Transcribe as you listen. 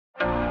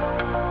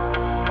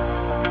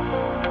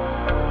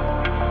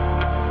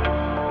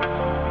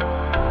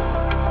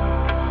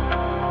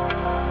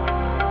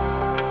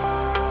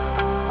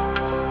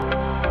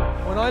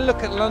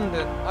look at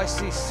London, I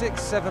see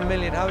 6, 7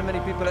 million, however many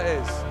people it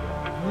is,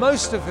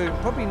 most of whom,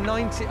 probably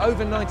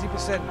over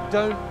 90%,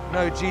 don't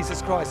know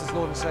Jesus Christ as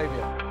Lord and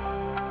Saviour.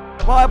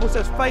 The Bible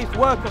says faith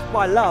worketh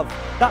by love.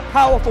 That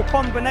powerful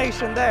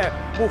combination there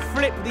will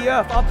flip the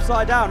earth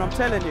upside down, I'm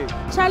telling you.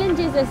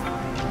 Challenges as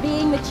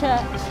being the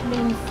church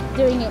means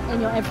doing it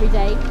in your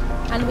everyday,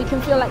 and we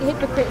can feel like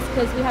hypocrites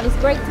because we have this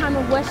great time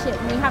of worship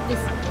and we have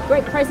this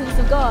great presence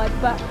of God,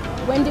 but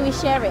when do we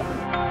share it?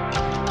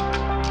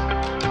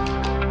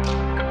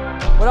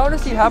 What I want to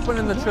see happen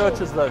in the church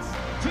is this,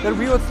 that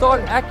we would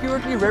start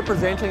accurately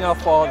representing our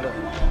Father,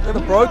 that the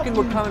broken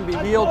would come and be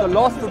healed, the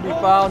lost would be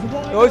found,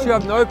 those who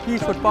have no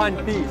peace would find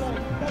peace.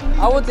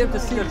 I want them to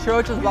see the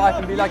church's life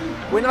and be like,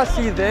 when I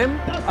see them,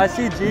 I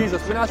see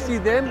Jesus. When I see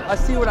them, I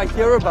see what I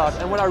hear about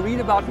and what I read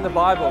about in the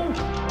Bible.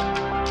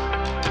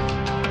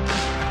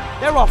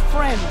 There are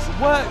friends,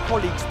 work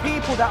colleagues,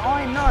 people that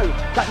I know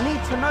that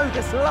need to know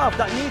this love,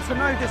 that need to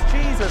know this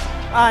Jesus,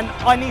 and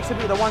I need to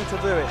be the one to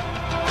do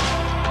it.